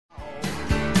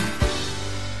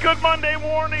Good Monday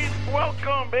morning.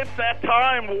 Welcome. It's that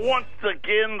time once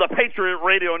again, the Patriot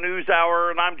Radio News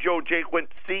Hour, and I'm Joe Jaquint,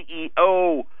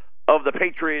 CEO of the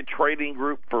Patriot Trading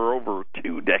Group for over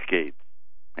 2 decades.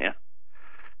 Yeah,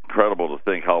 incredible to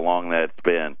think how long that's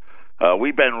been.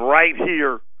 We've been right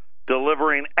here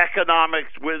delivering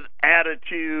economics with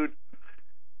attitude,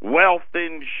 wealth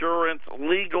insurance,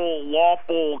 legal,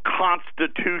 lawful,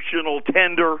 constitutional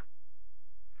tender.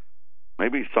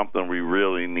 Maybe something we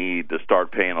really need to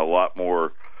start paying a lot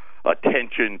more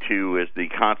attention to is the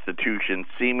Constitution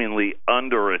seemingly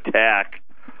under attack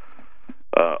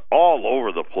all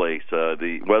over the place.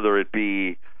 Whether it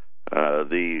be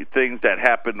the things that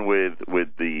happen with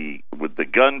the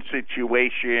gun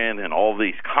situation and all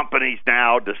these companies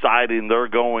now deciding they're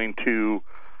going to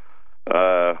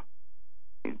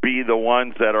be the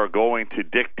ones that are going to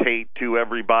dictate to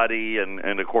everybody,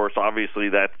 and of course, obviously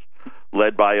that's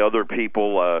led by other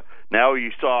people. Now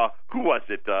you saw, who was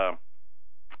it?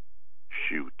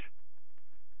 Shoot.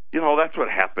 You know, that's what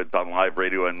happens on live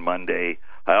radio on Monday.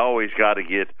 I always got to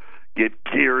get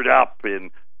geared up, and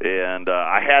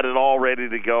I had it all ready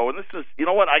to go. And this is, you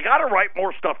know what, I got to write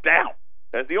more stuff down.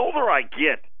 As the older I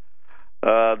get,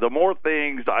 the more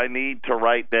things I need to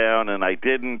write down, and I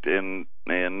didn't, and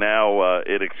now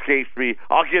it escapes me.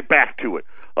 I'll get back to it.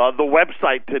 The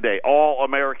website today,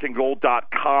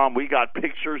 allamericangold.com. We got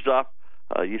pictures up.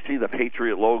 You see the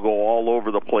Patriot logo all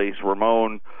over the place.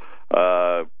 Ramon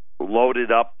loaded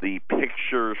up the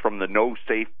pictures from the No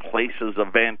Safe Places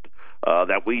event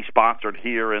that we sponsored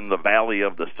here in the Valley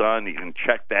of the Sun. You can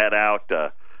check that out.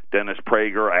 Dennis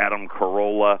Prager, Adam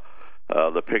Carolla.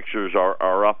 The pictures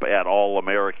are up at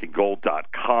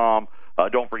allamericangold.com.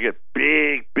 Don't forget,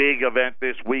 big event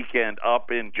this weekend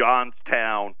up in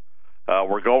Johnstown.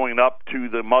 We're going up to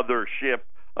the mothership.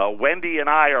 Wendy and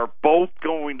I are both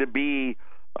going to be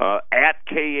at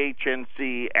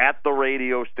KHNC at the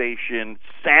radio station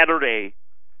Saturday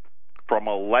from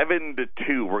 11 to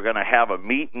 2. We're going to have a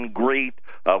meet and greet.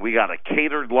 We got a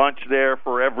catered lunch there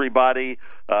for everybody.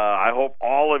 I hope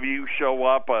all of you show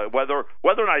up. Whether or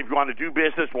not you want to do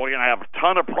business, we're going to have a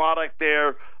ton of product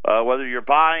there. Whether you're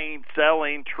buying,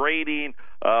 selling, trading,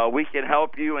 we can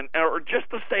help you, or just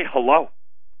to say hello.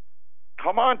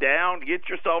 Come on down, get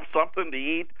yourself something to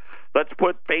eat. Let's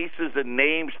put faces and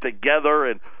names together,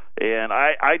 and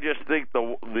I just think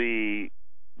the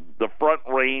Front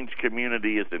Range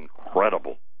community is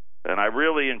incredible, and I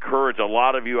really encourage a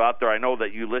lot of you out there. I know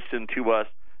that you listen to us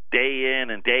day in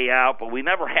and day out, but we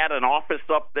never had an office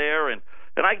up there, and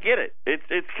I get it.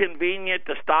 It's convenient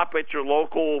to stop at your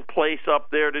local place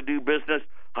up there to do business.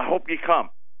 I hope you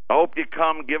come.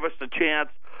 Give us a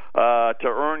chance to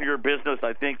earn your business.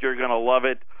 I think you're going to love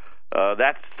it.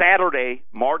 That's Saturday,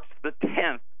 March the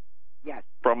 10th. Yes.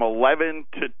 From 11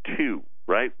 to 2,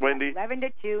 right, Wendy? 11 to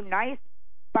 2. Nice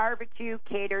barbecue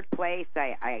catered place.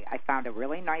 I found a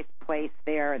really nice place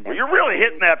there. And you're really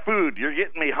hitting that food. You're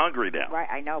getting me hungry now. Right,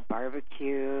 I know.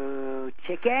 Barbecue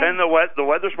chicken. And the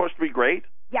weather's supposed to be great?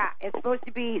 Yeah, it's supposed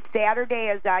to be Saturday,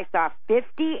 as I saw,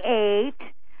 58.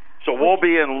 So we'll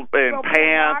be in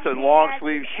pants and long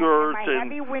sleeve shirts and my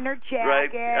heavy winter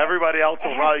jacket. Right. Everybody else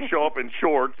will probably show up in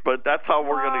shorts, but that's how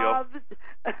we're going to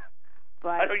go.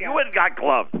 But you hadn't got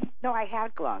gloves. No, I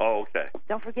had gloves. Oh, okay.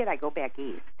 Don't forget, I go back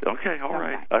east. Okay, all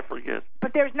right. I forget.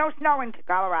 But there's no snow in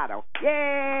Colorado.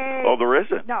 Yay! Oh, there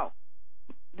isn't? No,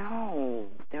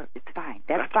 it's fine.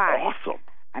 That's fine. Awesome.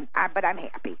 But I'm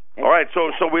happy. All right, so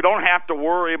we don't have to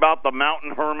worry about the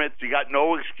mountain hermits. You got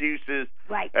no excuses.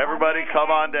 Right. Everybody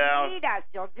come on down. Meet us.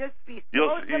 You'll just be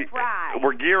so surprised.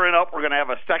 We're gearing up. We're going to have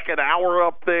a second hour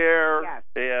up there. Yes.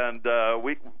 And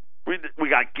we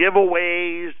got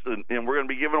giveaways, and we're going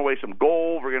to be giving away some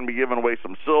gold. We're going to be giving away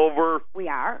some silver. We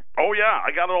are? Oh, yeah.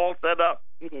 I got it all set up.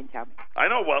 You didn't tell me. I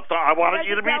know. Well, so I wanted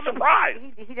you to be surprised.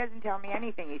 He doesn't tell me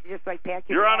anything. He's just like packing.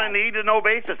 You're on a need-to-know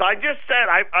basis. I just said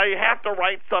I have to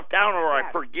write stuff down or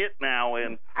I forget now.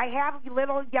 And I have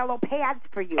little yellow pads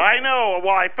for you. I know.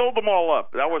 Well, I filled them all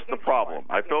up. That was the problem.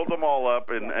 I filled them all up,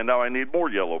 and now I need more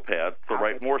yellow pads to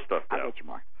write more stuff down. I'll get you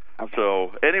more. Okay.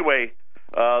 So, anyway,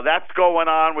 that's going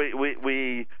on. We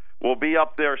will be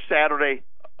up there Saturday.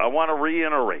 I want to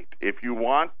reiterate, if you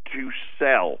want to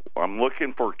sell, I'm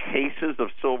looking for cases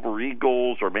of Silver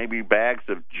Eagles or maybe bags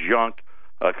of junk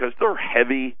because they're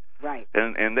heavy, right?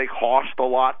 And they cost a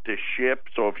lot to ship.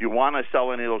 So if you want to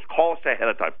sell any of those, call us ahead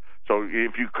of time. So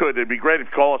if you could, it'd be great if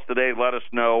you call us today. Let us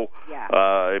know.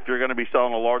 Yeah. If you're going to be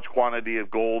selling a large quantity of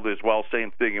gold as well,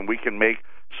 same thing, and we can make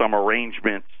some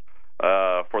arrangements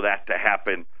for that to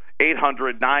happen.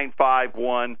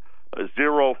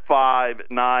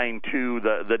 800-951-0592.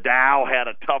 The Dow had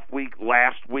a tough week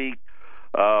last week.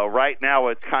 Right right now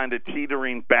it's kind of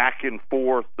teetering back and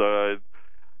forth.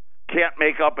 Can't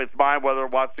make up its mind whether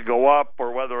it wants to go up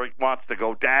or whether it wants to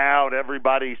go down.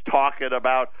 Everybody's talking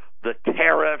about the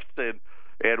tariffs and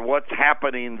what's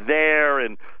happening there.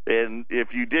 And if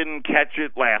you didn't catch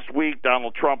it last week,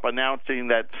 Donald Trump announcing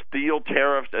that steel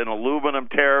tariffs and aluminum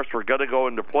tariffs were going to go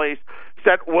into place,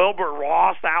 sent Wilbur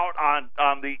Ross out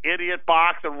on the idiot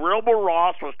box, and Wilbur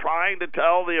Ross was trying to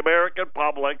tell the American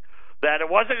public that it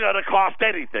wasn't going to cost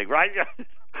anything, right?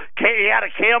 He had a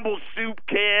Campbell's soup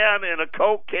can and a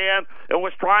Coke can and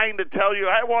was trying to tell you,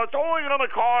 hey, well, it's only going to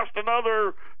cost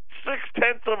another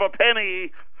 0.6 of a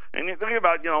penny. And you think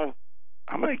about,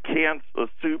 how many cans of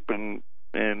soup and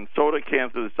soda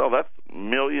cans do they sell? That's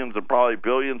millions and probably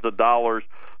billions of dollars.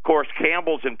 Of course,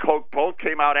 Campbell's and Coke both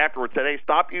came out afterwards and said, hey,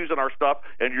 stop using our stuff,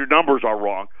 and your numbers are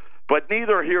wrong. But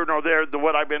neither here nor there. It's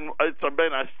been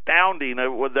astounding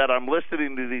that I'm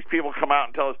listening to these people come out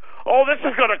and tell us, oh, this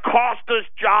is going to cost us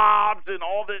jobs and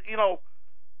all this, and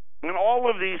all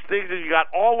of these things. And you got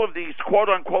all of these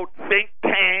quote-unquote think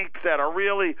tanks that are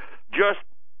really just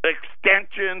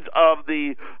extensions of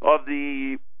the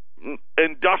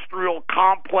industrial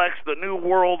complex, the New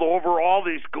World Over, all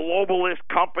these globalist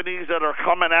companies that are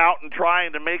coming out and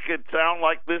trying to make it sound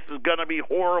like this is going to be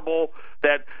horrible,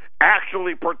 that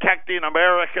actually protecting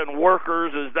American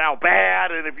workers is now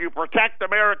bad, and if you protect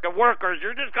American workers,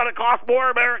 you're just going to cost more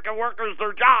American workers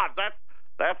their jobs.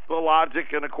 That's the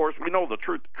logic, and of course we know the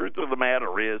truth. The truth of the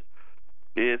matter is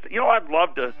I'd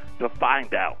love to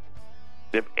find out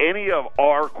if any of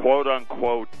our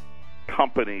quote-unquote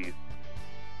companies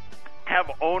have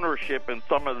ownership in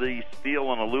some of these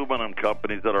steel and aluminum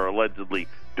companies that are allegedly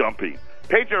dumping.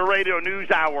 Patriot Radio News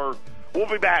Hour. We'll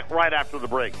be back right after the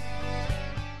break.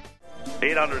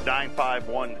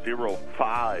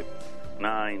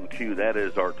 800-951-0592. That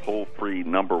is our toll-free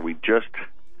number.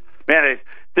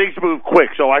 Things move quick.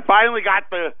 So I finally got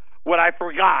what I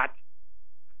forgot.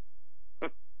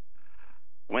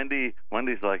 Wendy's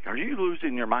like, are you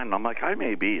losing your mind? And I'm like, I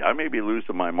may be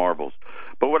losing my marbles.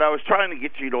 But what I was trying to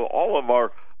get you to, all of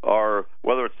our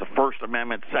whether it's the First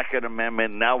Amendment, Second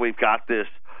Amendment, now we've got this,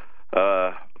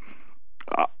 I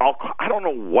don't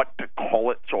know what to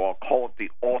call it, so I'll call it the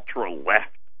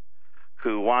ultra-left,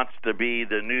 who wants to be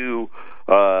the new,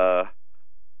 I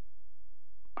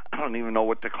don't even know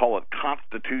what to call it,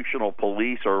 constitutional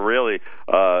police, or really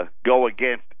go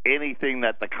against anything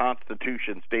that the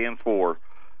Constitution stands for.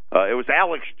 It was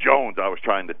Alex Jones I was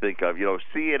trying to think of.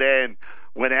 CNN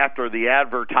went after the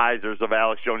advertisers of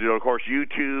Alex Jones. Of course,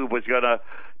 YouTube was going to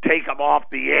take him off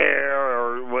the air,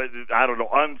 or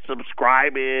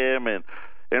unsubscribe him. And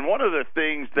one of the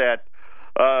things that,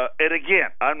 and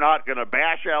again, I'm not going to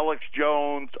bash Alex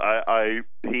Jones.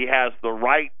 He has the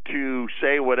right to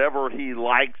say whatever he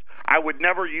likes. I would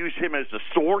never use him as a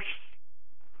source,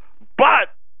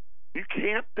 but you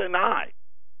cannot deny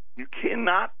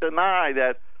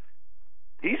that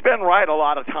he's been right a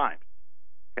lot of times.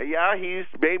 Yeah, he's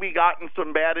maybe gotten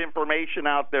some bad information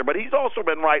out there, but he's also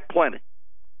been right plenty.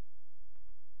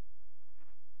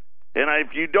 And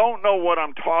if you don't know what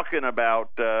I'm talking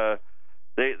about,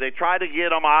 they try to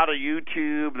get him out of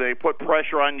YouTube. They put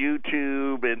pressure on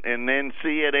YouTube, and then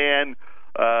CNN,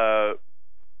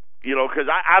 because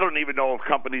I don't even know if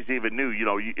companies even knew.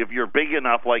 If you're big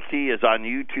enough like he is on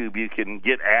YouTube, you can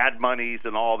get ad monies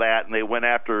and all that, and they went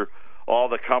after all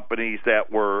the companies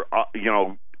that were,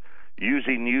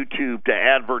 using YouTube to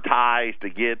advertise,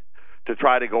 to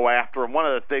try to go after them. One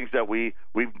of the things that we've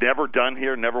never done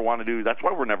here, never want to do, that's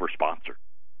why we're never sponsored.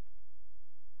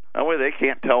 That way they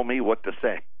can't tell me what to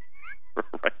say.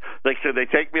 Right? They said they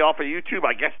take me off of YouTube.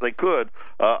 I guess they could.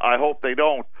 I hope they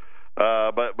don't.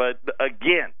 But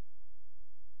again,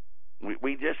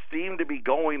 we just seem to be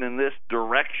going in this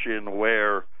direction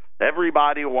where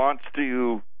everybody wants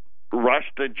to rush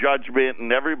to judgment,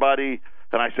 and everybody,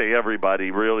 and I say everybody,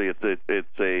 really, it's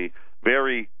a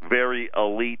very, very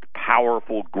elite,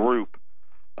 powerful group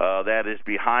that is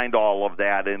behind all of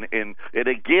that. And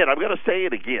again, I'm going to say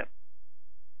it again.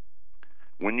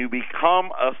 When you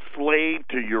become a slave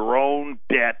to your own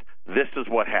debt, this is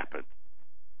what happens.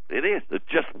 It is. It's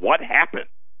just what happens,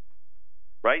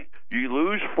 right? You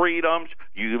lose freedoms,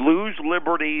 you lose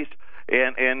liberties,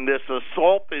 and this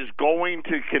assault is going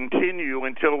to continue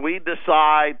until we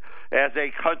decide as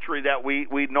a country that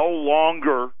we no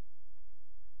longer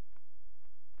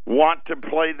want to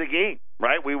play the game,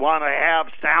 right? We want to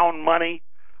have sound money.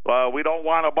 We don't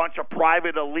want a bunch of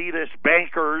private elitist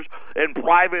bankers and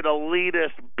private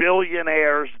elitist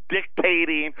billionaires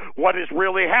dictating what is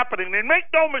really happening. And make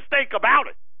no mistake about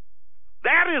it,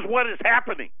 that is what is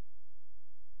happening.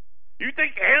 You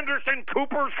think Anderson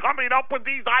Cooper's coming up with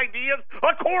these ideas?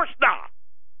 Of course not.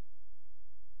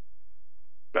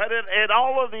 And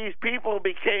all of these people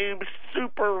became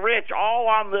super rich, all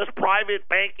on this private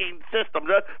banking system.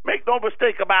 Make no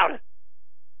mistake about it.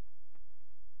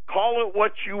 Call it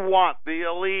what you want, the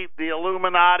elite, the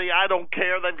Illuminati, I don't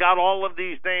care. They've got all of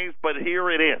these names, but here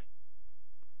it is.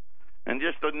 And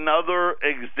just another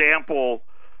example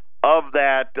of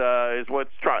that is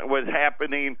what's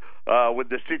happening with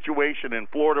the situation in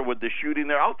Florida with the shooting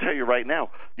there. I'll tell you right now,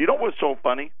 you know what's so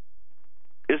funny?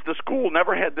 Is the school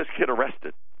never had this kid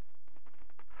arrested.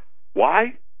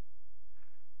 Why?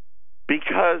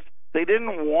 Because they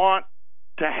didn't want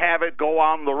to have it go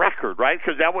on the record, right?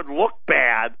 Because that would look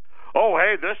bad. Oh,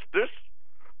 hey, this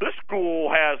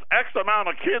school has X amount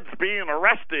of kids being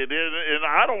arrested, and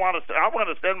I don't want to. I want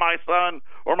to send my son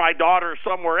or my daughter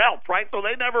somewhere else, right? So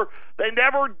they never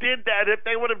did that. If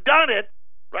they would have done it,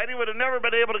 right, he would have never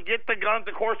been able to get the guns.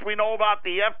 Of course, we know about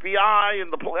the FBI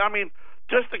and the police. I mean,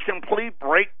 just a complete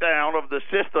breakdown of the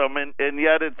system, and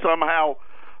yet it somehow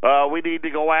we need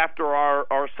to go after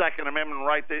our Second Amendment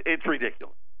rights. It's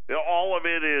ridiculous. You know, all of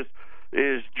it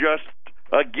is just,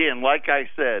 again, like I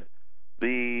said,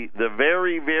 the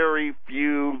very, very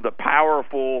few, the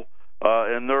powerful,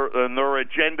 and their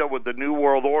agenda with the New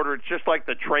World Order. It's just like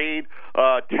the trade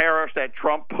tariffs that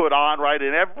Trump put on, right?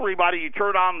 And everybody, you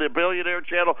turn on the Billionaire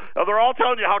Channel, they're all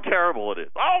telling you how terrible it is.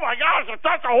 Oh, my gosh, it's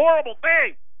such a horrible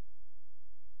thing.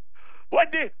 When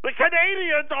the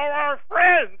Canadians are our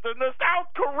friends, and the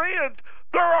South Koreans,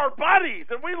 they're our buddies,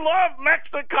 and we love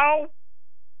Mexico.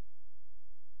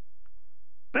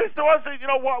 This wasn't,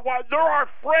 why they're our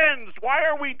friends. Why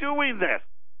are we doing this?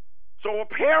 So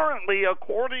apparently,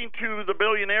 according to the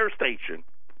Billionaire Station,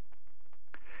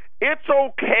 it's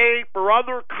okay for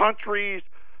other countries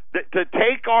to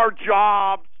take our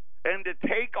jobs and to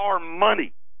take our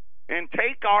money and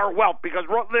take our wealth. Because,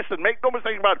 listen, make no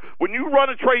mistake about it, when you run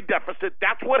a trade deficit,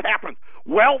 that's what happens.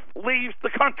 Wealth leaves the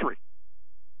country.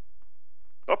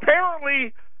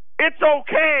 Apparently, it's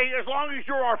okay as long as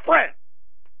you're our friend.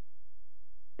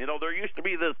 There used to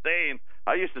be this saying,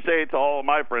 I used to say it to all of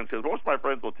my friends, because most of my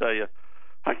friends will tell you,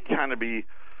 I can be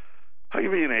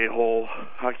an a-hole.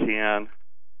 I can.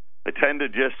 I tend to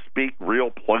just speak real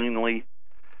plainly.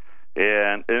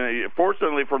 And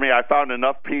fortunately for me, I found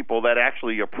enough people that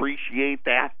actually appreciate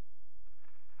that.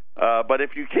 But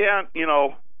if you can't,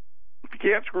 if you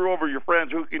can't screw over your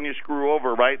friends, who can you screw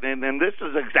over, right? And this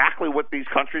is exactly what these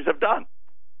countries have done.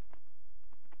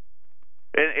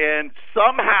 And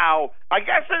somehow, I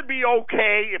guess it'd be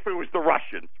okay if it was the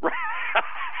Russians, right?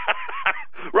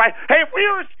 Right? Hey, if we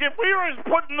were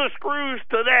putting the screws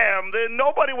to them, then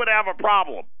nobody would have a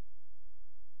problem.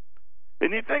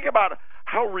 And you think about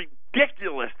how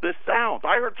ridiculous this sounds.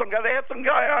 I heard they had some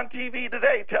guy on TV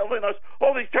today telling us,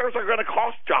 oh, these tariffs are going to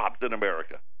cost jobs in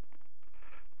America.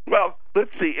 Well,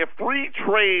 let's see. If free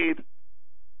trade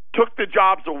took the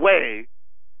jobs away,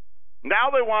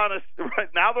 now they want us.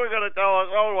 Now they're going to tell us,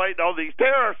 oh, wait, no, these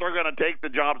tariffs are going to take the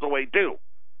jobs away too.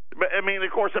 I mean,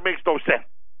 of course, it makes no sense.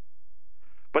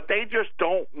 But they just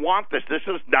don't want this. This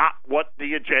is not what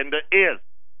the agenda is.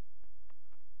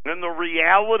 And the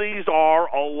realities are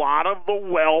a lot of the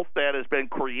wealth that has been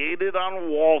created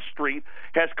on Wall Street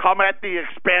has come at the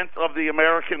expense of the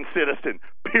American citizen,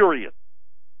 period.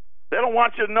 They don't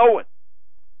want you to know it.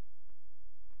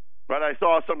 But I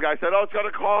saw some guy said, oh, it's going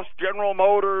to cost General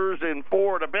Motors and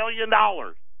Ford $1 billion.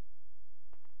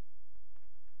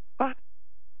 What?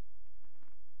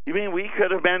 You mean we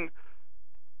could have been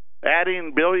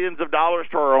adding billions of dollars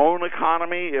to our own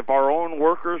economy if our own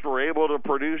workers were able to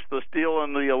produce the steel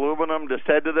and the aluminum to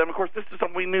send to them? Of course, this is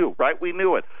something we knew, right? We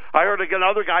knew it. I heard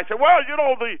another guy say, well,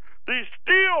 the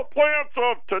steel plants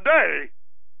of today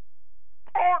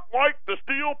aren't like the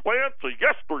steel plants of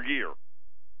yesteryear.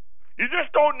 You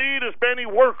just don't need as many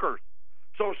workers.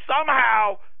 So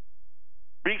somehow,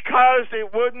 because it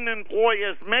wouldn't employ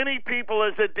as many people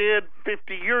as it did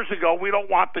 50 years ago, we don't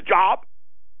want the job.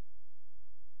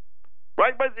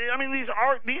 Right? But, I mean, these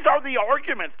are the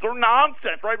arguments. They're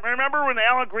nonsense, right? Remember when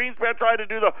Alan Greenspan tried to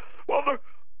do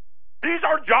these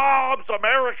are jobs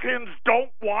Americans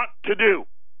don't want to do.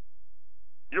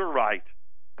 You're right.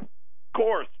 Of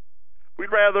course. We'd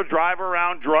rather drive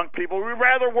around drunk people. We'd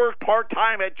rather work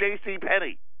part-time at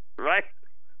JCPenney, right?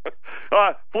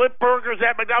 Flip burgers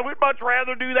at McDonald's. We'd much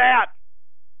rather do that.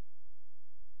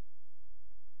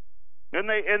 And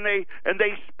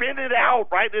they spin it out,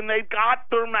 right? And they've got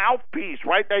their mouthpiece,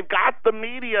 right? They've got the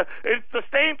media. It's the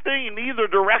same thing in either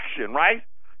direction, right?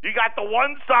 You got the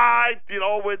one side,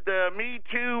 with the Me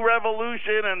Too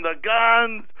revolution and the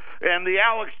guns and the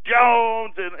Alex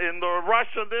Jones and the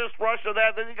Russia this, Russia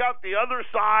that. Then you got the other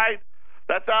side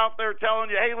that's out there telling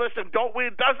you, hey, listen,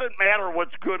 it doesn't matter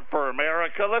what's good for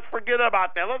America. Let's forget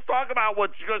about that. Let's talk about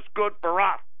what's just good for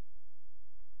us.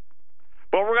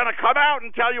 But we're going to come out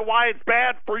and tell you why it's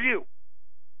bad for you.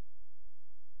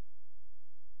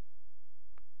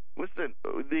 Listen,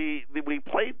 we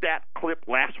played that clip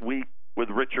last week with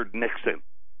Richard Nixon.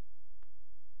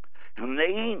 And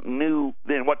they knew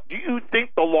then. What do you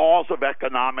think the laws of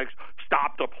economics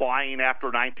stopped applying after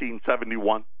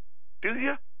 1971? Do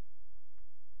you?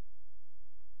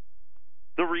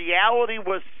 The reality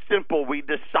was simple. We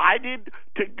decided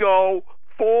to go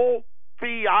full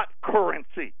fiat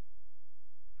currency,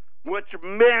 which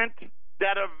meant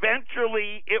that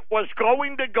eventually it was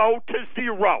going to go to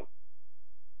zero.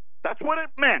 That's what it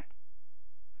meant.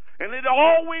 And it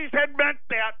always had meant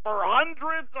that for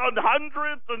hundreds and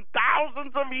hundreds and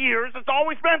thousands of years. It's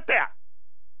always meant that.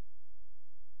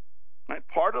 And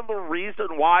part of the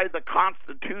reason why the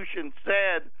Constitution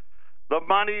said the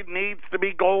money needs to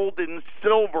be gold and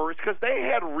silver is because they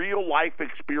had real life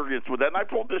experience with that. And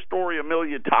I've told this story a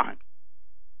million times.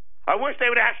 I wish they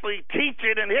would actually teach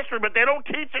it in history, but they don't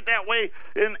teach it that way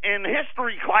in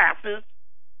history classes.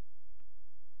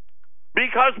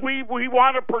 Because we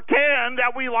want to pretend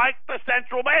that we like the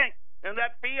central bank and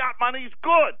that fiat money's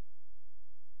good.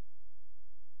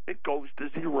 It goes to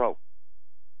zero.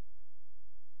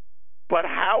 But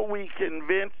how we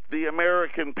convinced the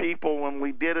American people when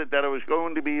we did it that it was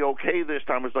going to be okay this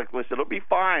time was like, listen, it'll be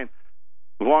fine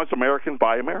as long as Americans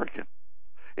buy American.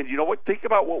 And you know what? Think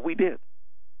about what we did.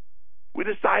 We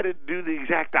decided to do the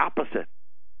exact opposite.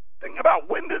 Think about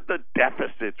when did the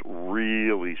deficits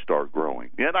really start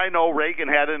growing? And I know Reagan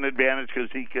had an advantage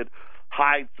because he could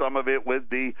hide some of it with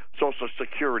the Social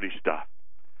Security stuff.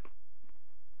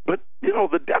 But,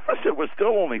 the deficit was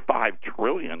still only $5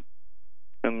 trillion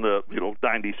in the,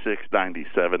 96,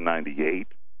 97, 98,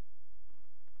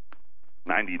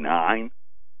 99.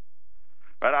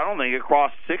 Right? I don't think it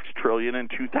crossed $6 trillion in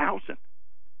 2000.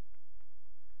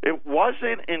 It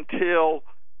wasn't until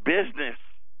business,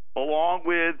 along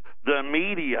with the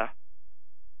media,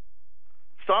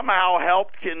 somehow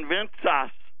helped convince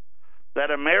us that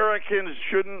Americans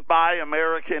shouldn't buy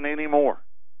American anymore.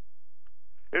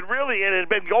 It had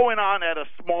been going on at a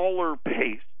smaller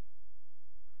pace.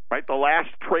 Right? The last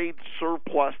trade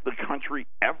surplus the country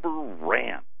ever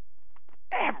ran,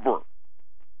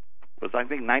 was, I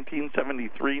think,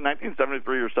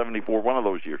 1973 or 74, one of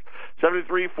those years.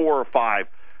 73, 4, or 5.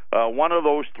 One of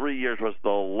those 3 years was the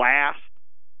last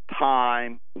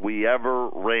time we ever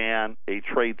ran a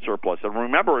trade surplus. And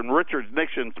remember, in Richard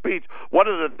Nixon's speech, one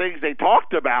of the things they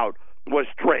talked about was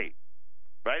trade,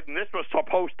 right? And this was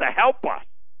supposed to help us.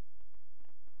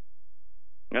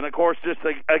 And, of course, just,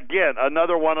 again,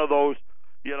 another one of those,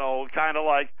 kind of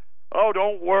like, oh,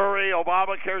 don't worry,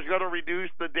 Obamacare's going to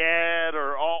reduce the debt,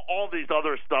 or all these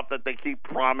other stuff that they keep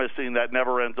promising that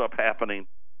never ends up happening.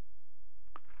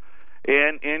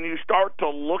 And you start to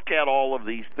look at all of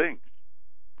these things.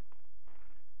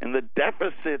 And the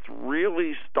deficits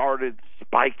really started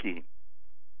spiking,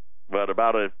 but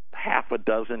about a half a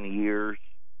dozen years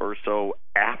or so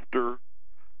after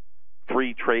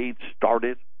free trade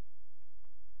started.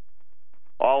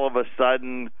 All of a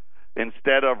sudden,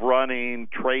 instead of running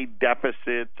trade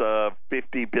deficits of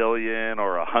 $50 billion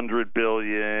or $100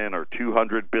 billion or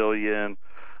 $200 billion,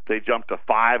 they jumped to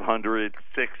 $500,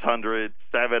 $600,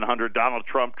 $700. Donald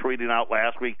Trump tweeting out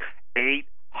last week,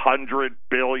 $800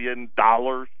 billion,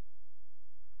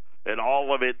 and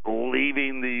all of it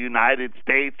leaving the United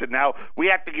States. And now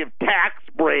we have to give tax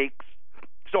breaks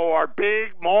so our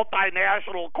big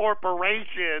multinational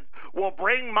corporations will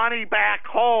bring money back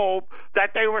home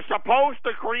that they were supposed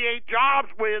to create jobs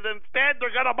with. Instead,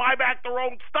 they're going to buy back their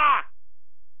own stock.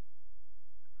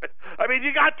 I mean,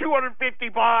 you got $250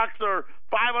 or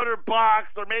 $500,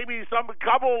 or maybe some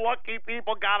couple lucky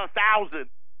people got 1,000.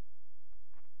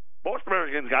 Most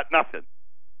Americans got nothing.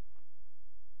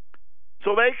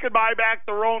 So they could buy back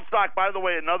their own stock. By the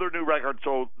way, another new record.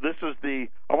 So this is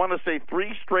I want to say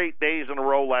 3 straight days in a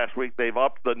row last week, they've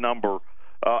upped the number.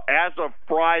 As of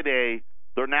Friday,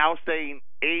 they're now saying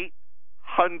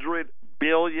 $800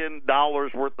 billion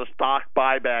worth of stock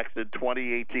buybacks in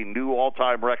 2018. New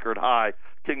all-time record high.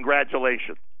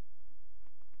 Congratulations.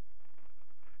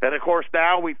 And, of course,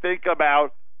 now we think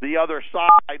about the other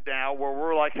side now where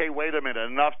we're like, hey, wait a minute,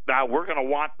 enough now. We're going to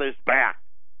want this back.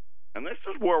 And this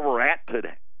is where we're at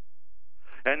today.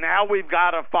 And now we've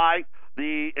got to fight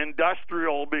the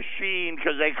industrial machine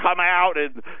because they come out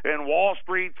and Wall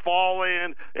Street's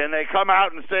falling and they come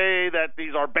out and say that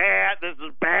these are bad. This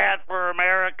is bad for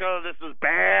America. This is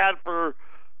bad for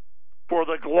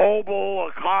the global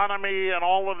economy and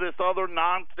all of this other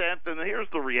nonsense. And here's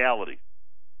the reality.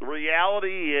 The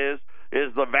reality is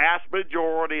the vast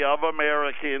majority of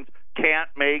Americans can't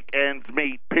make ends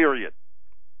meet, period.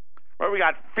 Right, we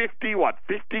got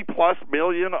 50-plus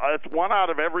million. It's 1 out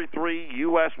of every 3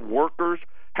 U.S. workers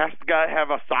has to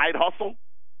have a side hustle,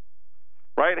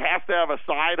 right? Has to have a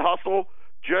side hustle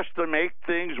just to make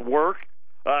things work.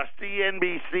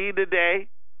 CNBC today,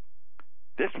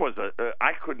 this was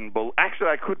I could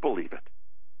believe it.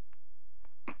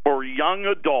 For young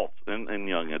adults, and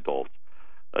young adults,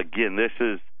 again, this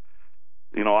is,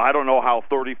 I don't know how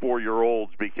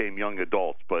 34-year-olds became young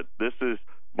adults, but this is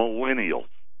millennials.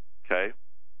 Okay,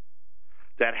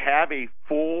 that have a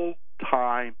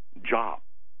full-time job.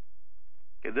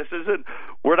 Okay,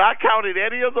 we're not counting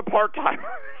any of the part-timers,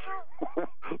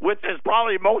 which is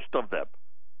probably most of them.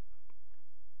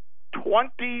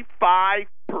 25%,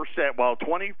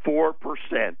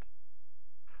 24%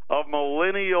 of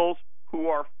millennials who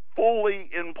are fully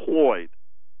employed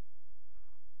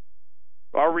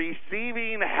are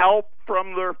receiving help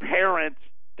from their parents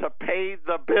to pay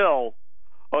the bill.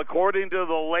 According to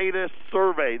the latest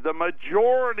survey, the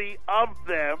majority of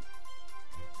them,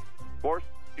 of course,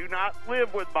 do not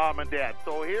live with mom and dad.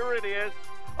 So here it is.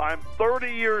 I'm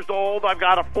 30 years old. I've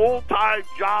got a full-time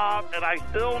job, and I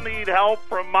still need help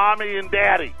from mommy and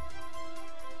daddy.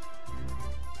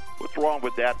 What's wrong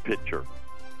with that picture?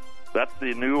 That's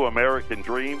the new American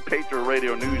dream. Patriot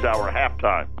Radio News Hour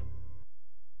halftime.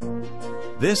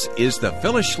 This is the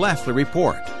Phyllis Schlafly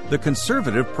Report, the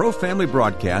conservative pro-family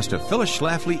broadcast of Phyllis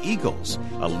Schlafly Eagles,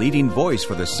 a leading voice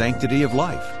for the sanctity of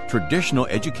life, traditional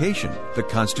education, the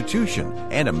Constitution,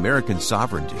 and American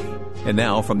sovereignty. And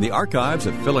now, from the archives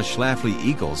of Phyllis Schlafly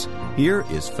Eagles, here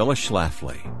is Phyllis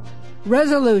Schlafly.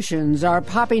 Resolutions are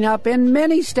popping up in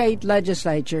many state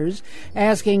legislatures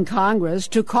asking Congress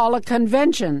to call a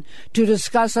convention to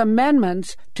discuss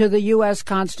amendments to the U.S.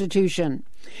 Constitution.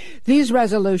 These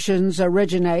resolutions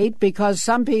originate because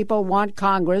some people want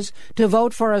Congress to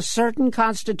vote for a certain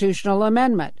constitutional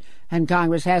amendment, and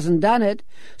Congress hasn't done it,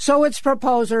 so its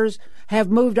proposers have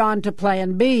moved on to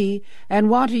Plan B and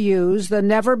want to use the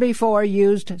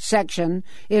never-before-used section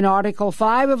in Article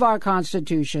 5 of our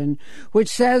Constitution, which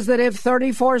says that if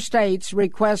 34 states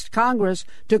request Congress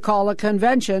to call a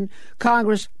convention,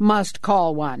 Congress must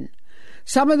call one.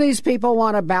 Some of these people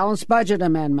want a balanced budget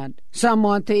amendment. Some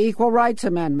want the Equal Rights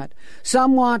Amendment.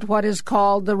 Some want what is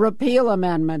called the Repeal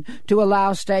Amendment to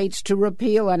allow states to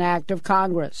repeal an act of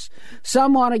Congress.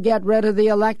 Some want to get rid of the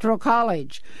Electoral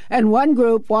College. And one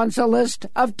group wants a list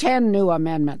of 10 new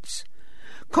amendments.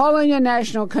 Calling a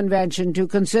national convention to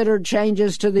consider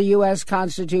changes to the U.S.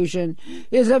 Constitution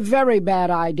is a very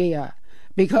bad idea,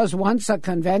 because once a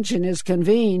convention is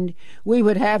convened, we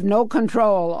would have no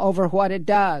control over what it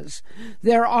does.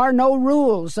 There are no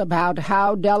rules about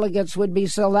how delegates would be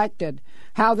selected,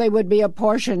 how they would be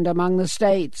apportioned among the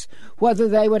states, whether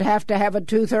they would have to have a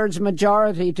two-thirds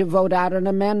majority to vote out an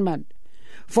amendment.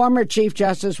 Former Chief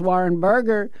Justice Warren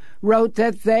Burger wrote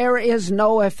that there is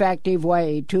no effective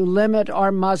way to limit or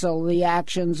muzzle the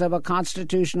actions of a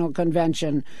constitutional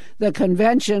convention. The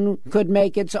convention could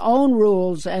make its own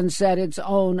rules and set its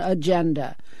own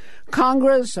agenda.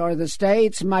 Congress or the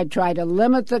states might try to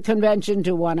limit the convention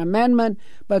to one amendment,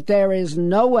 but there is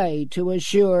no way to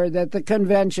assure that the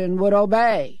convention would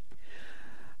obey.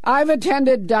 I've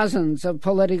attended dozens of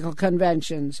political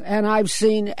conventions, and I've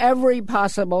seen every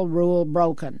possible rule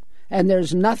broken, and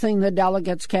there's nothing the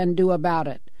delegates can do about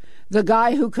it. The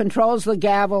guy who controls the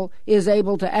gavel is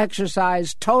able to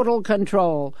exercise total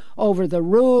control over the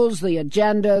rules, the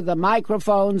agenda, the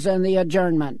microphones, and the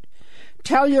adjournment.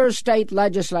 Tell your state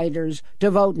legislators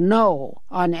to vote no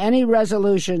on any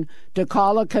resolution to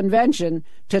call a convention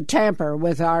to tamper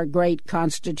with our great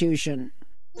Constitution.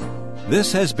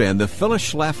 This has been the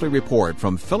Phyllis Schlafly Report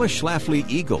from Phyllis Schlafly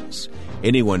Eagles.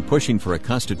 Anyone pushing for a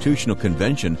constitutional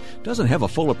convention doesn't have a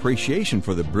full appreciation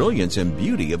for the brilliance and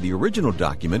beauty of the original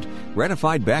document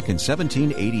ratified back in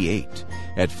 1788.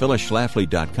 At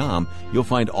phyllisschlafly.com, you'll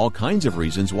find all kinds of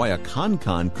reasons why a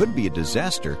con could be a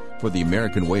disaster for the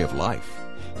American way of life.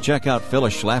 Check out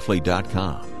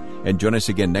phyllisschlafly.com and join us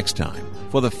again next time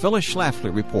for the Phyllis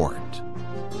Schlafly Report.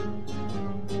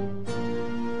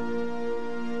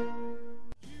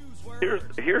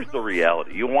 Here's the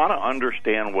reality. You want to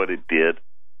understand what it did.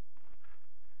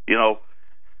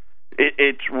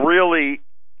 It's really,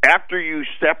 after you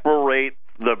separate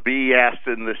the BS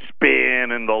and the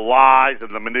spin and the lies and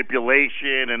the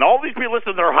manipulation and all these people.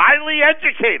 Listen, they're highly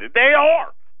educated. They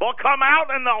are. They'll come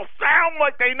out and they'll sound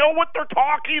like they know what they're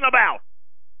talking about.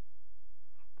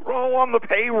 Roll on the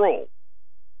payroll.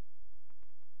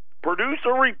 Produce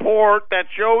a report that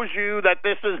shows you that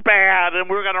this is bad and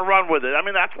we're going to run with it. I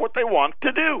mean, that's what they want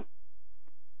to do.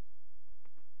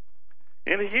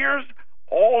 And here's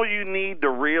all you need to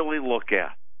really look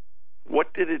at.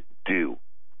 What did it do?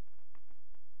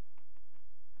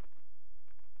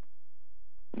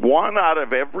 1 out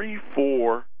of every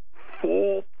 4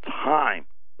 full-time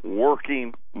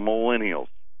working millennials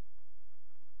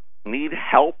need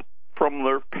help from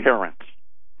their parents.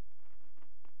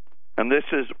 And this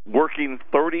is working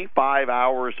 35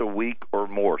 hours a week or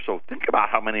more. So think about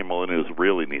how many millennials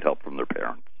really need help from their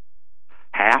parents.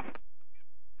 Half?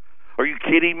 Are you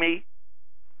kidding me?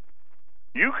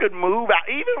 You could move out.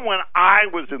 Even when I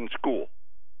was in school,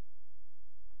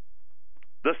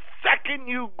 the second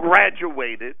you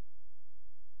graduated,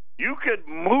 you could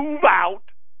move out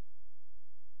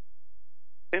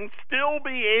and still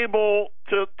be able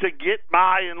to get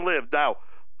by and live. Now,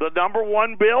 the number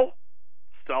 1 bill,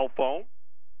 cell phone.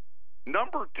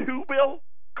 Number 2 bill,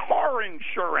 car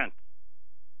insurance.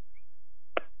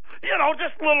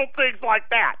 Just little things like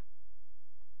that.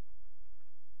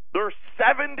 There's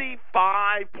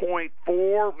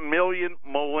 75.4 million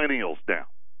millennials now.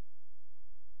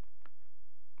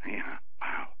 Man,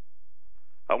 wow.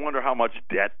 I wonder how much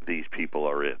debt these people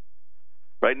are in.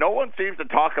 Right? No one seems to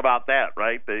talk about that,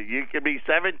 right? You can be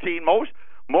 17. Most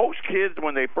kids,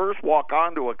 when they first walk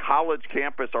onto a college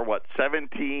campus, are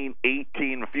 17,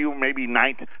 18, a few maybe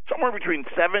 19, somewhere between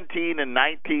 17 and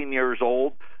 19 years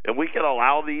old, and we can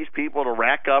allow these people to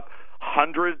rack up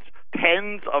hundreds,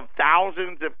 tens of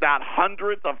thousands, if not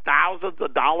hundreds of thousands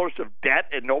of dollars of debt,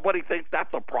 and nobody thinks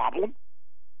that's a problem?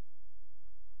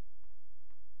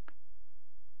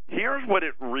 Here's what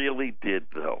it really did,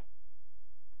 though.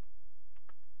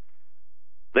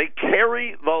 They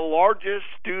carry the largest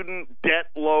student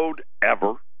debt load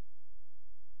ever.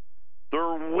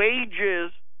 Their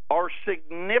wages are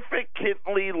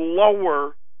significantly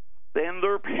lower than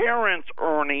their parents'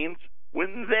 earnings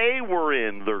when they were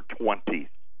in their 20s.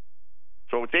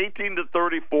 So it's 18 to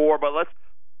 34, but let's,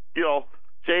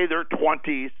 say their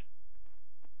 20s.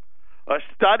 A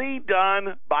study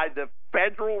done by the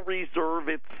Federal Reserve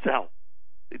itself.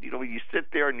 You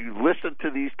sit there and you listen to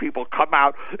these people come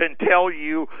out and tell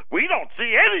you, we don't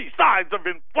see any signs of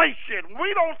inflation.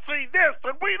 We don't see this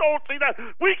and we don't see that.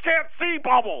 We can't see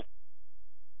bubbles.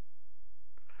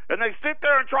 And they sit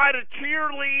there and try to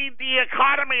cheerlead the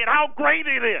economy and how great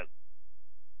it is.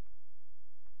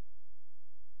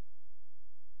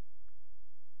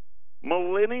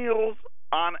 Millennials,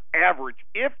 on average,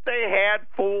 if they had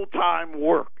full-time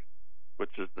work,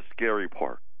 which is the scary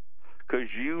part,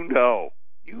 because you know,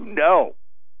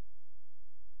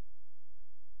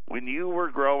 when you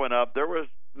were growing up, there was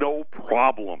no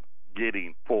problem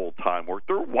getting full-time work.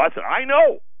 There wasn't. I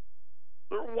know.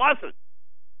 There wasn't.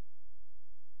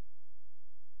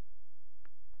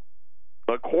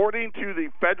 According to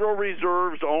the Federal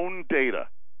Reserve's own data,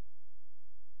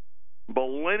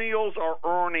 millennials are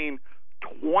earning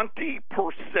 20%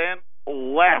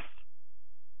 less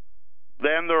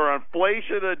than their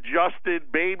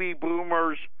inflation-adjusted baby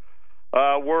boomers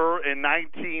were in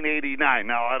 1989.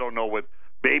 Now, I don't know what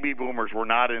baby boomers were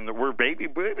not in. Baby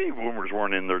boomers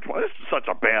weren't in their 20s. This is such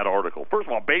a bad article. First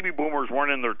of all, baby boomers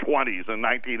weren't in their 20s in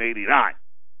 1989.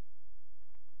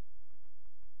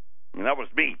 That was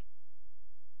me.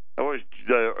 That was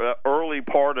the early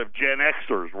part of Gen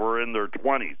Xers were in their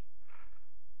 20s.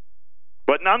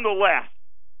 But nonetheless,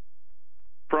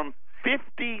 from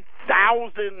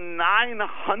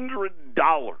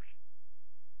 $50,900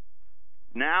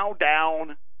 now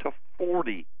down to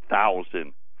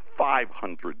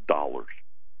 $40,500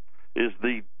 is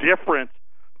the difference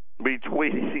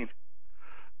between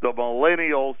the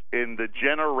millennials and the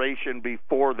generation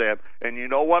before them. And you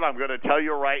know what? I'm going to tell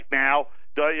you right now.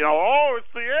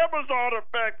 It's the Amazon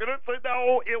effect. And it's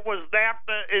no, it was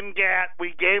NAFTA and GATT.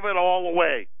 We gave it all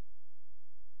away.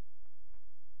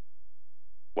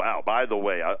 Wow, by the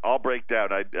way, I'll break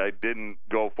down. I didn't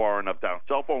go far enough down.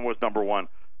 Cell phone was number 1,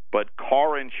 but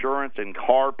car insurance and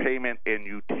car payment and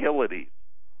utilities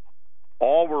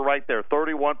all were right there.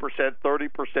 31%,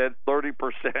 30%,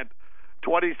 30%,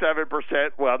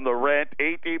 27% on the rent,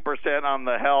 18% on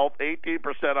the health,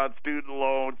 18% on student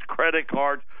loans, credit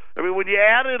cards. I mean, when you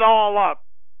add it all up,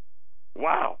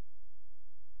 wow.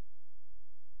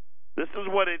 This is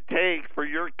what it takes for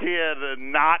your kid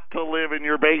not to live in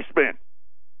your basement.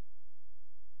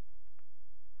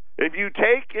 And if you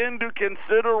take into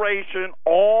consideration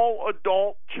all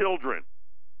adult children,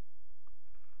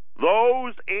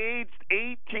 those aged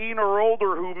 18 or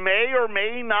older who may or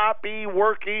may not be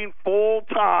working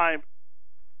full-time,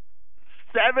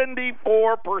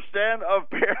 74% of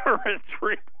parents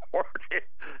reported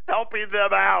helping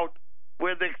them out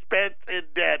with expense and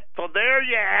debt. So there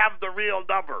you have the real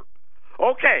number.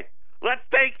 Okay, let's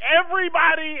take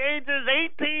everybody ages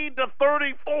 18 to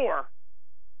 34.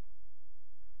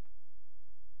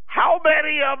 How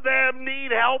many of them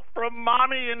need help from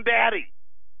mommy and daddy?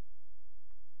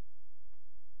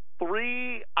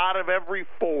 3 out of every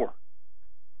 4.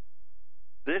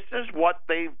 This is what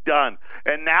they've done.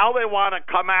 And now they want to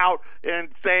come out and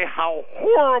say how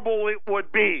horrible it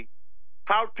would be,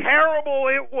 how terrible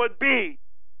it would be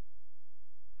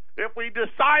if we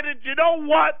decided, you know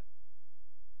what?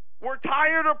 We're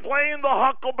tired of playing the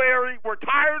huckleberry. We're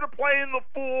tired of playing the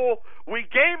fool. We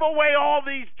gave away all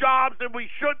these jobs and we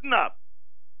shouldn't have.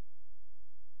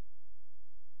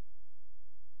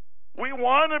 We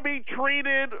want to be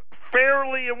treated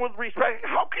fairly and with respect.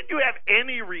 How can you have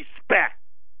any respect?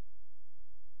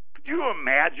 Could you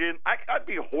imagine? I'd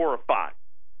be horrified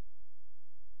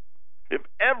if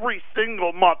every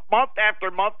single month after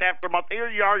month after month, here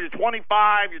you are, you're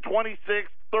 25, you're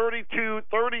 26, 32,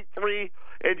 33,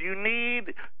 and you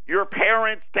need your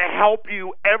parents to help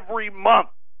you every month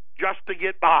just to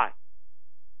get by.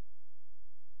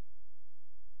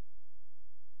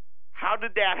 How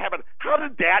did that happen? How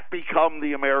did that become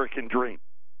the American dream?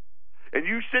 And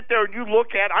you sit there and you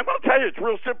look at, I'm going to tell you, it's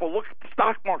real simple. Look at the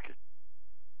stock market.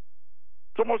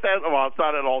 It's almost at, well, it's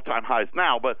not at all-time highs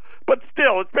now, but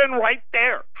still, it's been right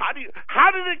there. How did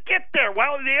it get there?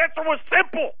 Well, the answer was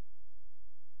simple.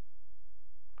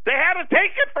 They had to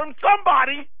take it from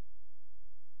somebody.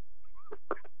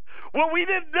 What we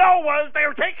didn't know was they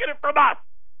were taking it from us.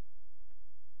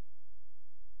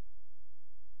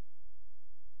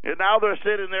 And now they're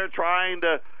sitting there trying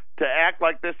to act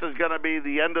like this is going to be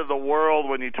the end of the world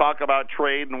when you talk about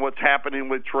trade and what's happening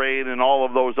with trade and all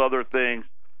of those other things.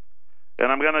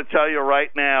 And I'm going to tell you right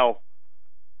now,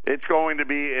 it's going to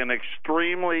be an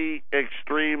extremely,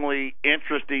 extremely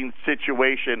interesting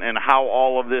situation and how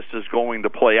all of this is going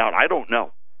to play out. I don't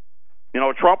know. You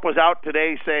know, Trump was out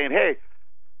today saying, hey,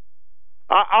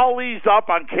 I'll ease up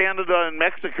on Canada and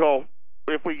Mexico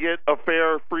if we get a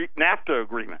fair free NAFTA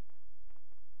agreement.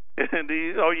 And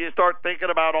you start thinking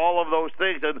about all of those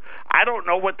things, and I don't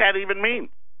know what that even means.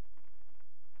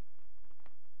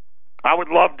 I would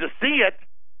love to see it,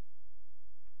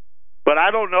 but I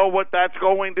don't know what that's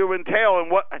going to entail. And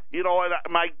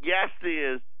my guess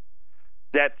is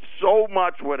that so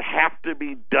much would have to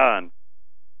be done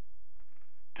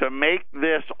to make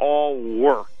this all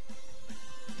work.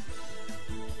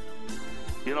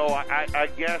 You know, I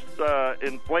guess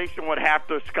inflation would have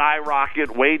to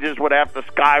skyrocket, wages would have to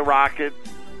skyrocket,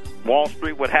 Wall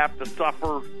Street would have to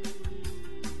suffer,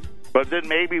 but then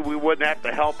maybe we wouldn't have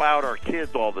to help out our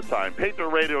kids all the time. Patriot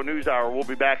Radio News Hour, we'll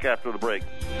be back after the break.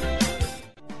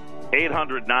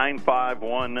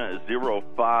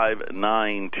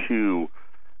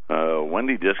 800-951-0592.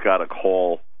 Wendy just got a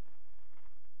call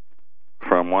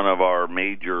from one of our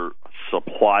major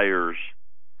suppliers.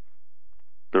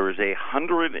 There is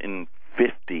 $150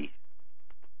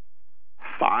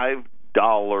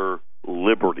 $5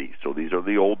 Liberty. So these are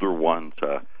the older ones.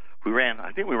 We ran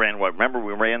what? Remember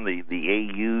we ran the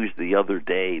AUs the other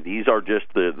day. These are just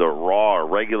the raw,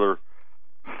 regular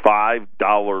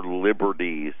 $5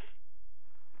 Liberties.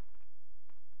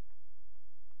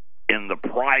 And the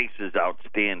price is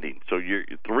outstanding. So you're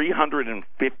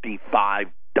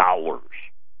 $355,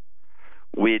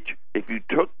 which if you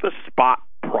took the spot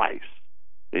price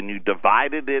and you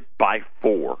divided it by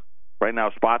 4, right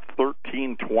now spot's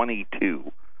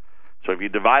 $13.22. So if you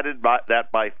divided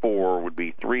that by 4, it would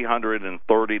be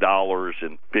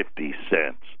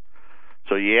 $330.50.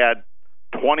 So you add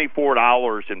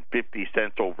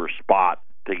 $24.50 over spot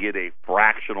to get a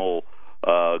fractional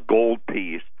gold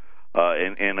piece.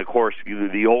 And of course,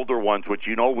 the older ones, which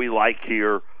we like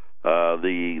here,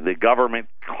 the government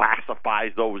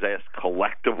classifies those as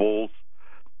collectibles.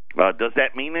 Does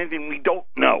that mean anything? We don't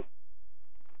know.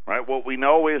 Right? What we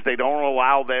know is they don't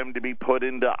allow them to be put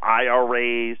into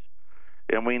IRAs,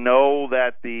 and we know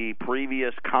that the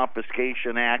previous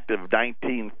Confiscation Act of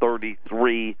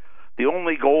 1933, the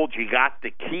only gold you got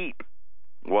to keep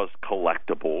was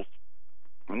collectibles.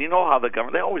 And you know how the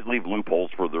government, they always leave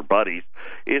loopholes for their buddies.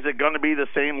 Is it going to be the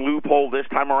same loophole this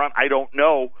time around? I don't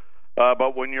know.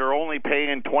 But when you're only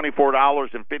paying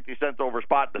 $24.50 over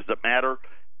spot, does it matter?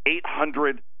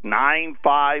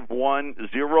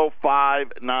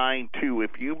 800-951-0592.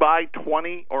 If you buy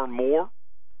 20 or more,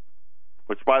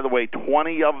 which, by the way,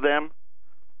 20 of them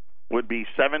would be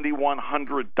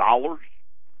 $7,100,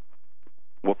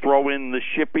 we'll throw in the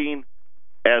shipping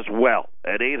as well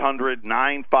at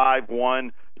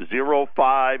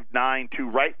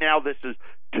 800-951-0592. Right now, this is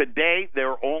today.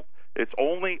 It's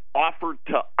only offered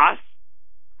to us.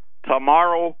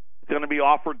 Tomorrow, it's going to be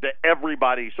offered to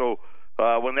everybody. So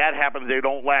when that happens, they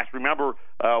don't last. Remember,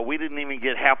 we didn't even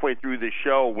get halfway through the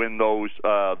show when the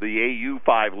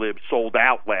AU5 libs sold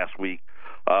out last week.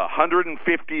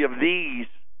 150 of these,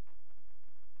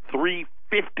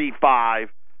 $355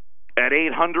 at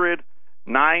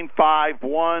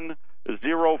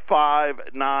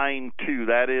 800-951-0592.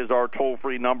 That is our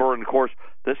toll-free number. And, of course,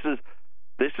 this is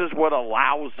what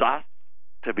allows us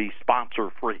to be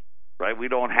sponsor-free, right? We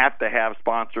don't have to have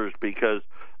sponsors because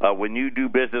when you do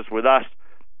business with us,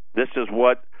 this is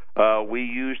what we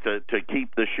use to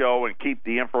keep the show and keep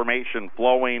the information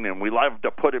flowing, and we love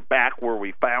to put it back where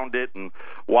we found it, and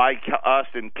why us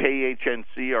and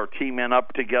KHNC are teaming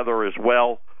up together as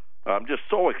well. I'm just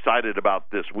so excited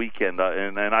about this weekend,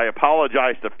 and I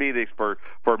apologize to Phoenix for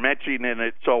mentioning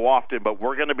it so often, but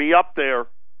we're going to be up there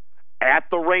at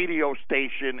the radio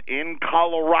station in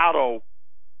Colorado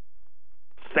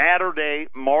Saturday,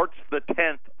 March the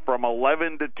 10th from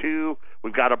 11 to 2.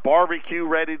 We've got a barbecue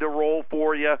ready to roll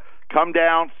for you. Come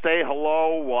down, say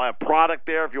hello. We'll have product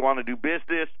there if you want to do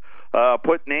business,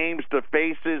 put names to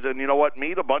faces, and you know what?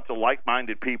 Meet a bunch of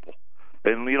like-minded people.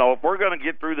 And, you know, if we're going to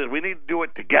get through this, we need to do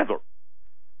it together.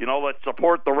 You know, let's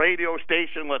support the radio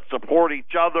station. Let's support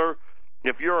each other.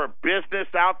 If you're a business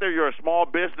out there, you're a small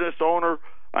business owner,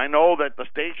 I know that the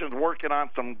station's working on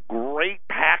some great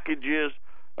packages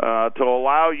to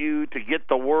allow you to get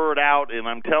the word out, and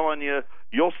I'm telling you,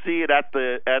 you'll see it at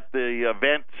the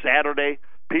event Saturday.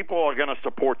 People are going to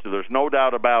support you. There's no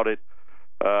doubt about it.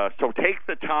 So take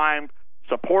the time,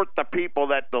 support the people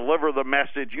that deliver the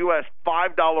message. U.S.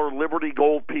 $5 Liberty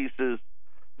Gold pieces,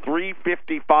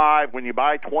 $355. When you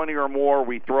buy 20 or more,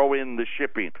 we throw in the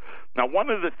shipping. Now, one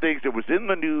of the things that was in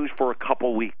the news for a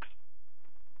couple weeks,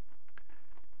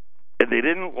 and they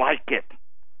didn't like it,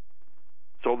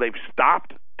 so they've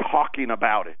stopped talking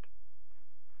about it.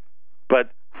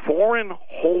 But foreign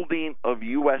holding of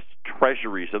U.S.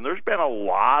 Treasuries, and there's been a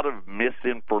lot of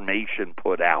misinformation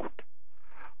put out,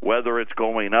 whether it's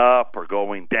going up or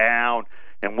going down.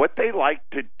 And what they like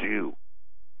to do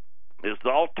is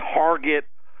they'll target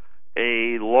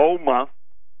a low month,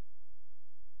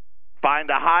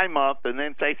 find a high month, and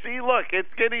then say, see, look,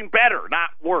 it's getting better, not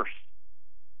worse.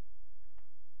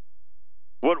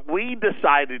 What we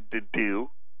decided to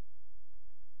do,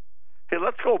 hey,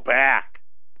 let's go back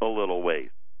a little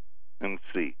ways and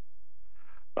see.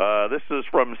 This is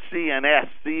from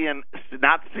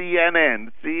not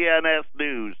CNN, CNS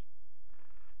News.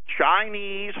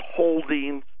 Chinese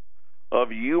holdings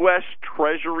of U.S.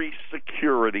 Treasury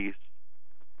securities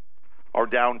are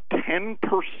down 10%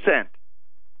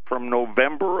 from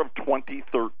November of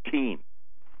 2013.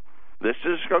 This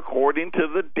is according to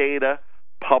the data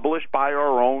published by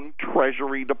our own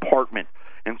Treasury Department.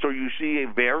 And so you see a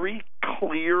very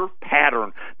clear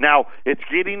pattern. Now, it's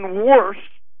getting worse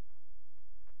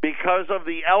because of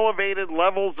the elevated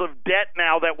levels of debt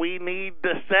now that we need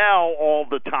to sell all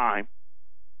the time.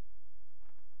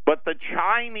 But the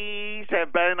Chinese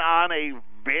have been on a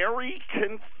very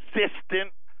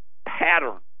consistent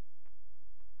pattern.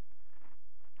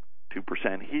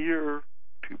 2% here,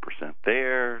 2%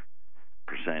 there,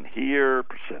 percent here,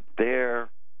 percent there.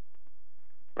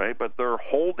 Right? But their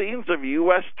holdings of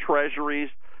U.S. Treasuries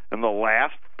in the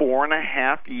last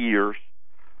 4.5 years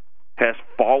has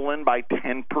fallen by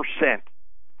 10%,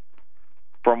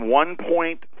 from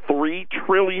 $1.3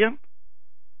 trillion,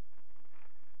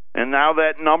 and now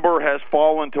that number has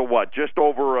fallen to what? Just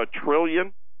over $1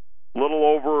 trillion, little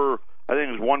over, I think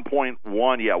it was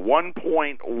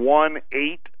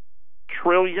 1.18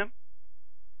 trillion.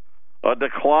 A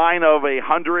decline of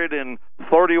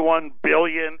 $131.8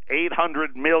 billion,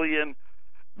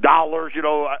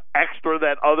 extra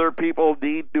that other people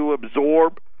need to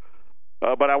absorb.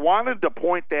 But I wanted to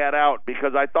point that out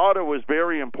because I thought it was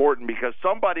very important, because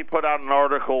somebody put out an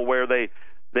article where they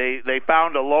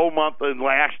found a low month in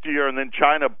last year, and then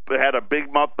China had a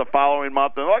big month the following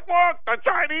month, and they're like, look, the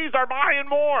Chinese are buying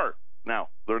more. No,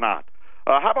 they're not.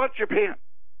 How about Japan?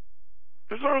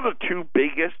 These are the two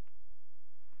biggest.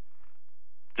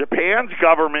 Japan's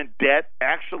government debt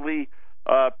actually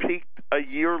peaked a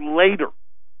year later,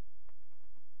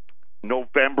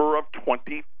 November of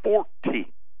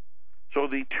 2014. So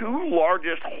the two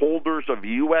largest holders of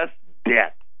U.S.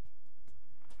 debt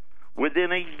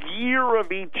within a year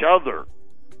of each other,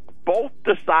 both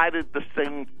decided the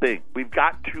same thing. We've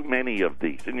got too many of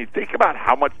these. And you think about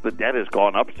how much the debt has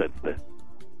gone up since then.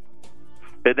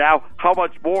 And now how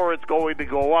much more it's going to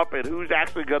go up and who's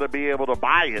actually going to be able to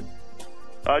buy it.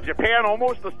 Japan,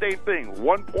 almost the same thing.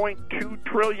 $1.2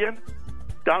 trillion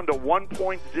down to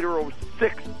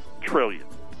 $1.06 trillion.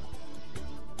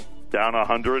 Down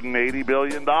 $180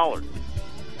 billion.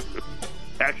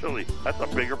 Actually, that's a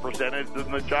bigger percentage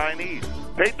than the Chinese.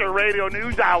 Patriot Radio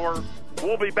News Hour.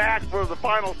 We'll be back for the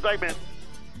final segment.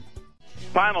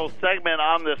 Final segment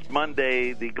on this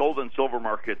Monday. The gold and silver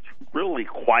market's really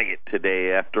quiet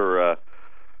today after a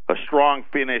strong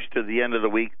finish to the end of the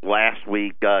week last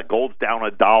week. Gold's down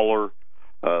 $1,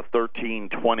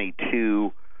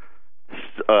 $13.22.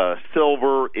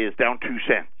 Silver is down 2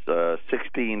 cents,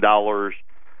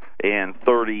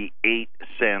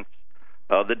 $16.38.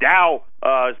 The Dow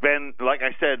has been, like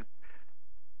I said,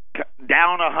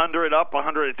 down 100, up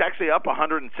 100. It's actually up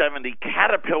 170.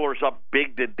 Caterpillar's up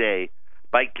big today.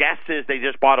 My guess is they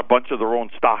just bought a bunch of their own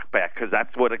stock back because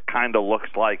that's what it kind of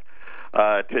looks like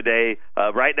today.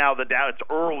 Right now, the Dow, it's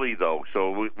early, though,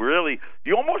 so really,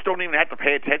 you almost don't even have to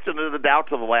pay attention to the Dow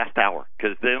till the last hour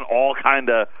because then all kind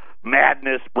of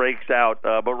madness breaks out.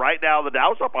 But right now, the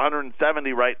Dow's up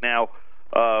 170 right now.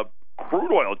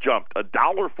 Crude oil jumped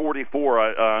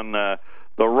 $1.44 on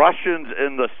the Russians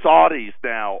and the Saudis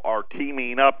now are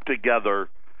teaming up together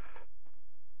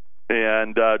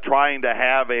and trying to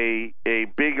have a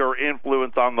bigger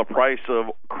influence on the price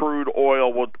of crude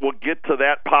oil. We'll get to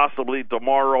that possibly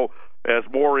tomorrow as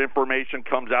more information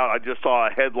comes out. I just saw a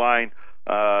headline,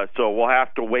 so we'll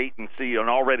have to wait and see and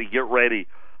already get ready.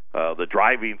 The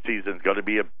driving season is going to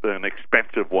be an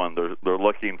expensive one. They're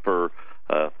looking for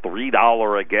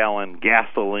 $3 a gallon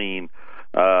gasoline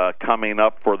coming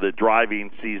up for the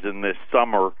driving season this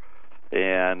summer.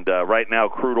 And right now,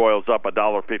 crude oil's up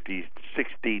 $1.50,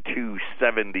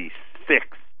 $62.76.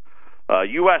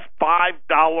 U.S.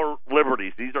 $5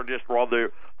 Liberties. These are just raw.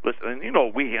 Listen, you know,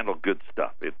 we handle good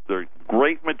stuff. They're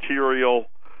great material.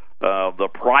 The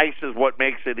price is what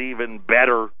makes it even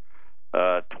better.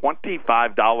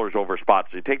 $25 over spot.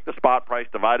 So you take the spot price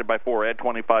divided by 4, add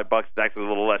 $25. It's actually a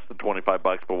little less than $25,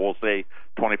 but we'll say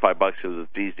 $25 because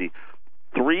it's easy.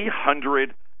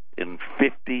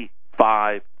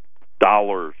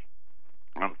 $355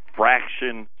 on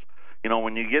fractions. You know,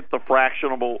 when you get the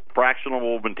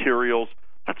fractionable materials,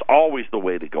 that's always the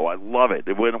way to go. I love it.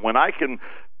 When I can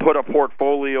put a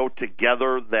portfolio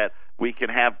together that we can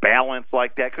have balance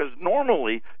like that, because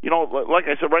normally, you know, like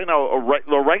I said, right now,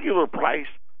 the regular price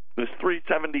is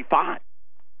 $3.75.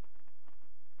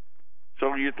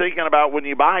 So you're thinking about when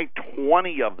you buy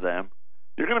 20 of them,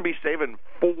 you're going to be saving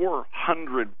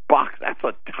 $400. That's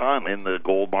a ton in the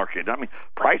gold market. I mean,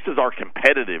 prices are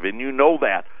competitive, and you know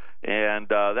that. And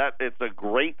that it's a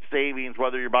great savings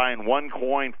whether you're buying 1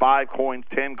 coin, 5 coins,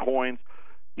 10 coins.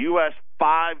 U.S.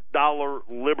 $5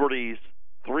 Liberties,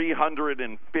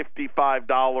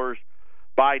 $355.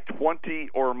 Buy 20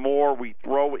 or more. We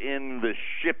throw in the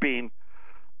shipping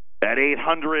at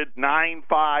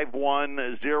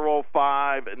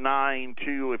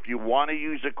 800-951-0592. If you want to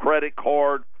use a credit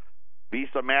card,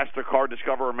 Visa, MasterCard,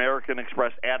 Discover, American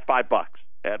Express, add $5.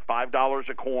 Add $5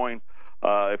 a coin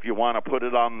if you want to put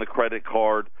it on the credit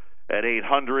card at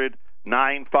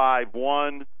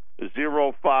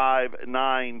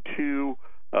 800-951-0592.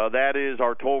 That is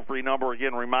our toll-free number.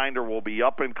 Again, reminder, we'll be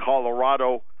up in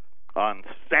Colorado on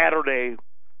Saturday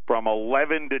from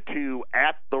 11 to 2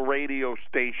 at the radio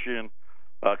station.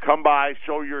 Come by,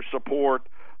 show your support,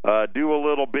 do a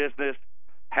little business,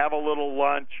 have a little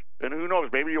lunch, and who knows,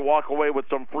 maybe you walk away with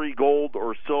some free gold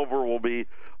or silver. We'll be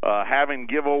having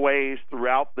giveaways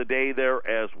throughout the day there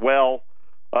as well.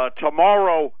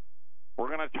 Tomorrow,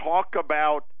 we're going to talk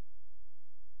about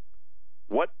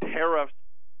what tariffs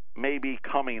may be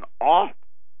coming off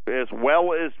as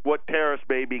well as what tariffs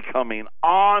may be coming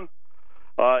on.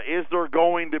 Is there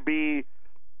going to be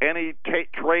any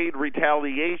trade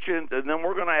retaliations? And then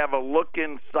we're going to have a look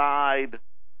inside.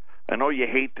 I know you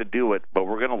hate to do it, but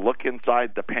we're going to look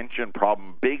inside the pension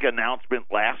problem. Big announcement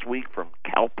last week from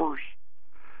CalPERS,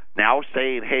 now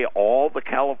saying, hey, all the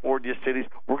California cities,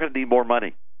 we're going to need more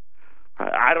money.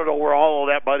 I don't know where all of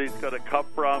that money's going to come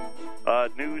from.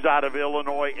 News out of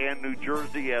Illinois and New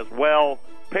Jersey as well.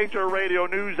 Patriot Radio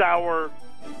News Hour.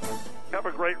 Have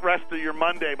a great rest of your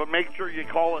Monday, but make sure you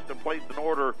call us and place an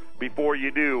order before you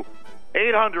do.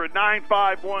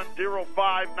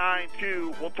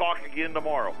 800-951-0592. We'll talk again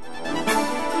tomorrow.